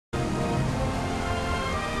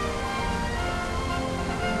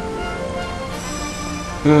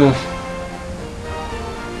Ugh.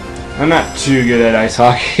 I'm not too good at ice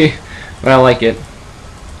hockey, but I like it.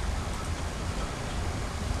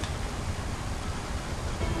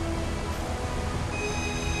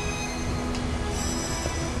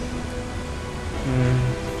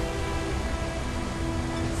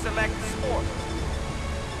 Select sport.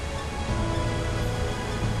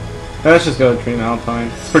 Let's just go with Dream Alpine.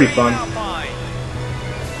 It's pretty fun. Alpine.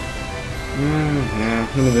 Yeah,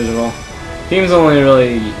 individual. Team's only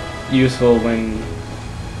really useful when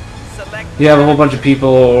Select you have a whole bunch of people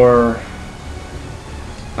or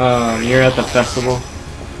you're at the festival.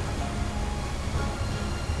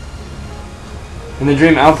 And the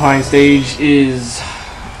Dream Alpine stage is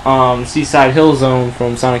Seaside Hill Zone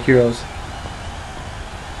from Sonic Heroes.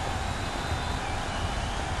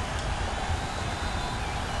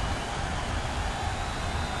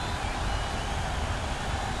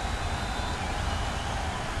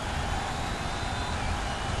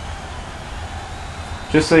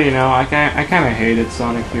 Just so you know, I kind of hated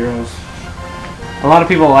Sonic Heroes. A lot of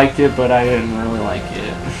people liked it, but I didn't really like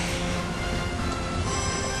it.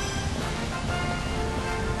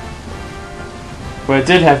 But it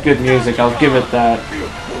did have good music, I'll give it that.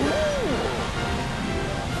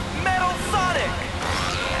 Metal Sonic.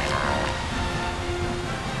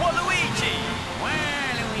 Waluigi.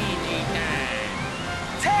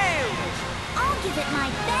 Tails. I'll give it my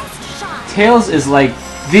best shot. Tails is like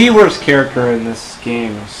the worst character in this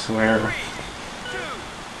game, I swear. 3, 2,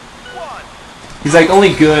 1. He's like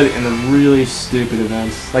only good in the really stupid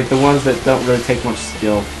events, like the ones that don't really take much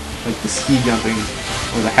skill, like the ski jumping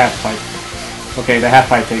or the half pipe. Okay, the half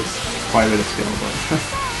pipe takes quite a bit of skill, but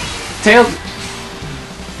Tails.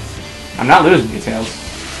 I'm not losing you, Tails.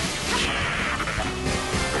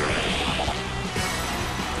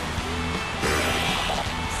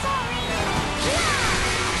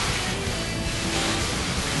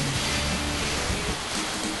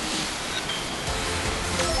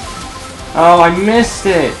 Oh, I missed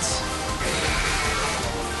it!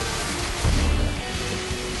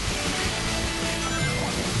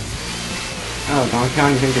 Oh, Donkey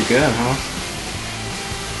Kong, you think you're good, huh?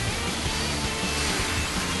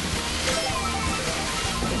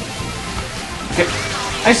 Okay,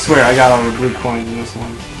 I swear I got all the blue coins in this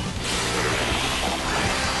one.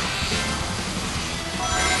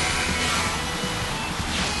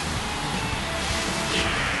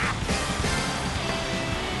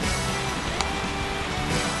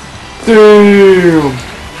 Damn!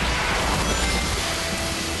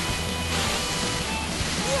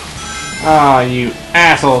 Ah, you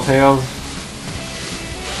asshole, Tails.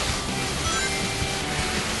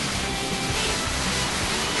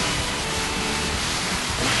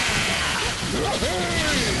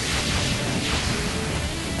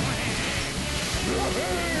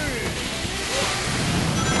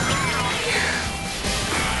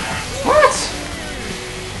 What?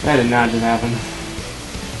 That did not just happen.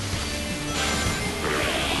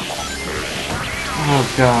 Oh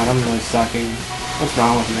god, I'm really sucking. What's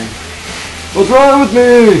wrong with me? What's wrong with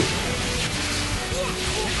me?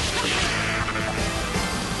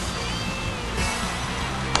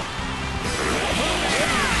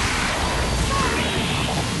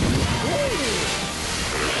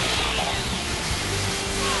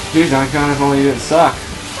 Geez, Donkey Kong, if only you didn't suck.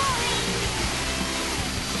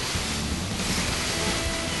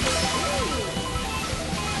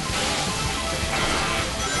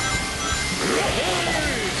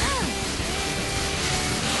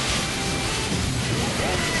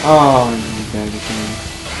 Oh, you gotta be kidding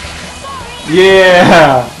me.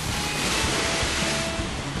 Yeah!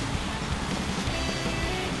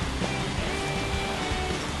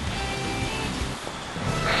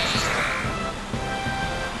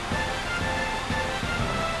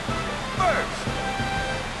 First.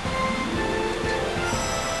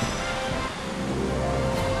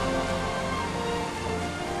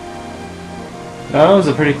 That was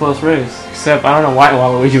a pretty close race. Except, I don't know why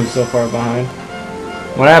Waluigi was so far behind.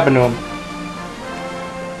 What happened to him?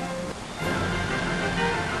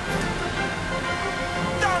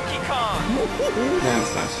 Donkey Kong. Yeah,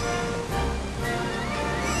 that's nice.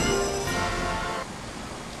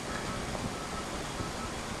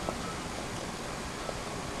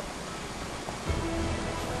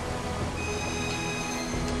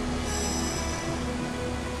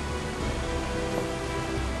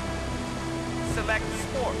 Select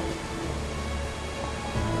sport.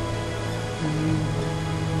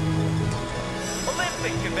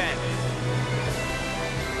 Olympic events.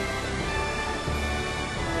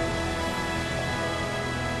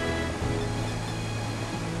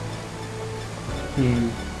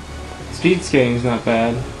 Speed skating's not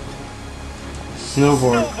bad.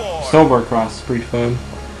 Snowboard. Snowboard cross is pretty fun.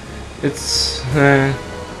 It's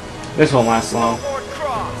this won't last long. Snowboard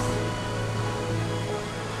cross.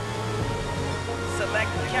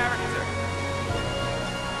 Select character.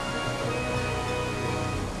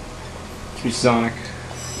 Should be Sonic.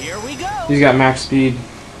 Here we go. He's got max speed.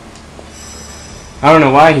 I don't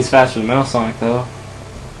know why he's faster than Metal Sonic though.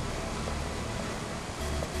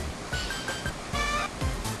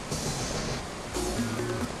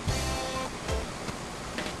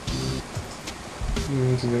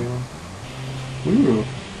 That's a good one. Ooh.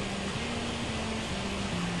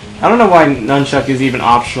 I don't know why Nunchuck is even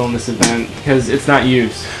optional in this event, because it's not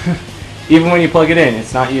used. Even when you plug it in,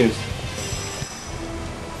 it's not used.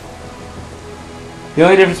 The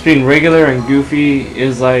only difference between regular and goofy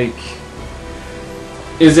is if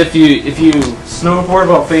you snowboard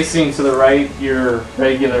while facing to the right, you're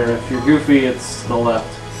regular. If you're goofy, it's the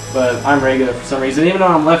left. But I'm regular for some reason. Even though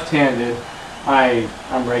I'm left-handed,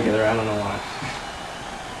 I'm regular. I don't know why.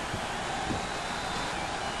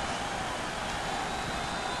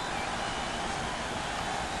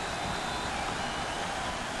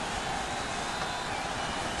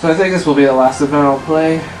 So I think this will be the last event I'll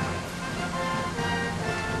play.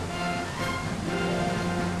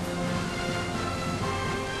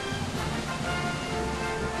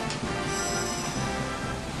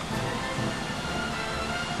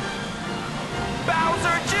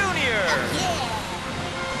 Bowser Jr.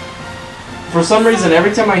 For some reason,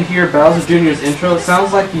 every time I hear Bowser Jr.'s intro, it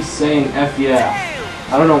sounds like he's saying F yeah.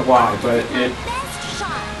 I don't know why, but it... Best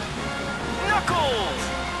shot. Knuckles.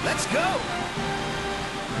 Let's go.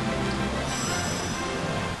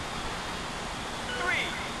 3,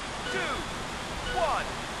 2, 1,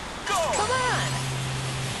 go. Come on.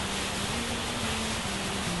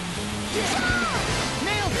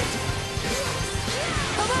 Nailed it.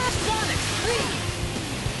 Come on, Sonic. 3.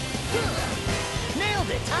 Nailed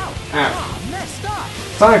it. Ow. Ah. Oh, messed up.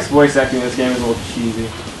 Sonic's voice acting in this game is a little cheesy.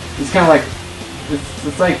 It's kind of like...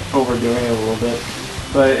 It's like overdoing it a little bit.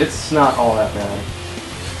 But it's not all that bad.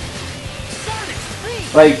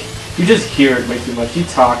 Sonic's 3. Like, you just hear it way too much. He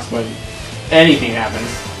talks when anything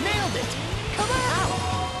happens. Nailed it. Come on.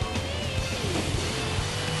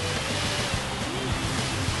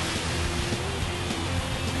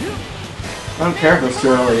 I don't care if it's too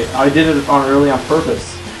early. I did it on early on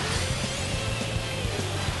purpose.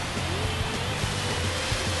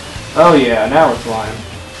 Oh yeah, now we're flying.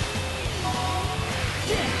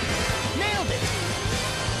 Nailed it.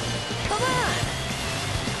 Come on.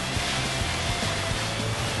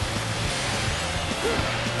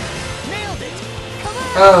 Nailed it. Come on.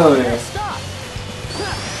 Oh yeah. Stop.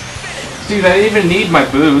 Dude, I didn't even need my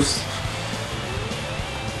boost.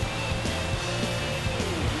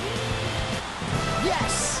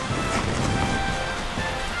 Yes.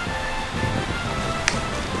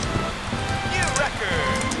 New record.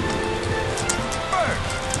 First.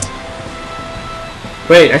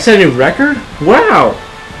 Wait, I set a new record? Wow!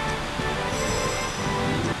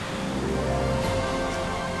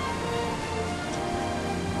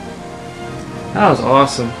 That was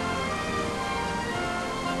awesome.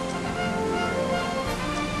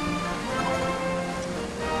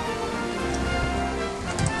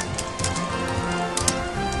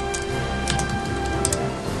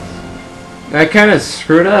 I kind of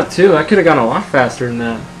screwed up too. I could have gone a lot faster than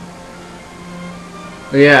that.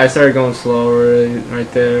 But yeah, I started going slower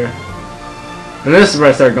right there. And this is where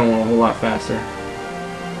I started going a whole lot faster.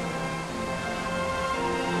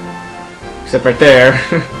 Except right there.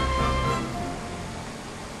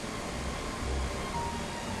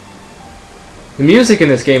 The music in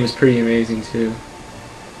this game is pretty amazing too.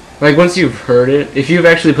 Like once you've heard it, if you've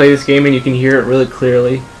actually played this game and you can hear it really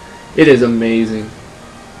clearly, it is amazing.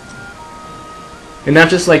 And not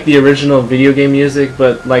just like the original video game music,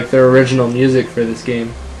 but like their original music for this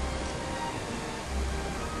game.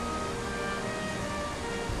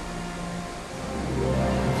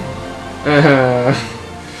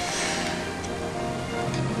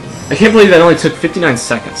 I can't believe that only took 59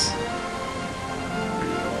 seconds.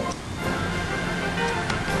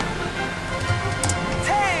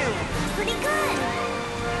 Tails. Pretty good.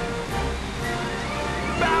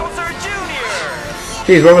 Bowser Jr.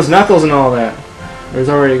 Jeez, where was Knuckles and all that? There's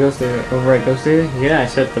already a Ghost Area. Oh, right, Ghost Area? Yeah, I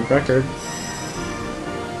set the record.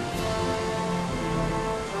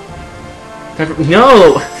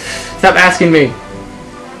 No! Stop asking me!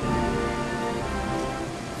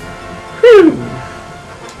 Whew!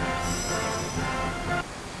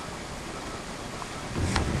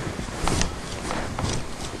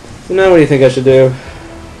 So now what do you think I should do?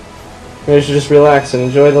 Maybe I should just relax and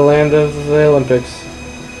enjoy the land of the Olympics.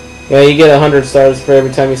 Yeah, you get 100 stars for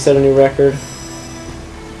every time you set a new record.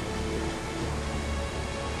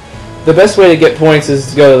 The best way to get points is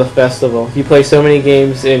to go to the festival. You play so many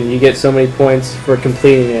games and you get so many points for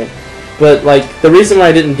completing it. But like the reason why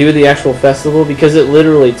I didn't do the actual festival because it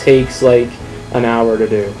literally takes like an hour to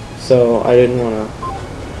do. So I didn't want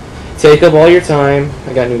to take up all your time.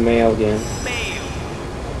 I got new mail again. Mail.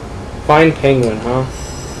 Find penguin, huh?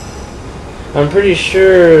 I'm pretty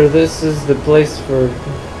sure this is the place for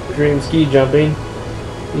dream ski jumping.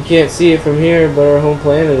 You can't see it from here, but our home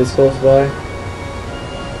planet is close by.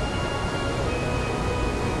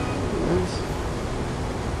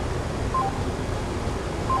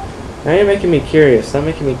 Now you're making me curious. Stop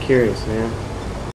making me curious, man.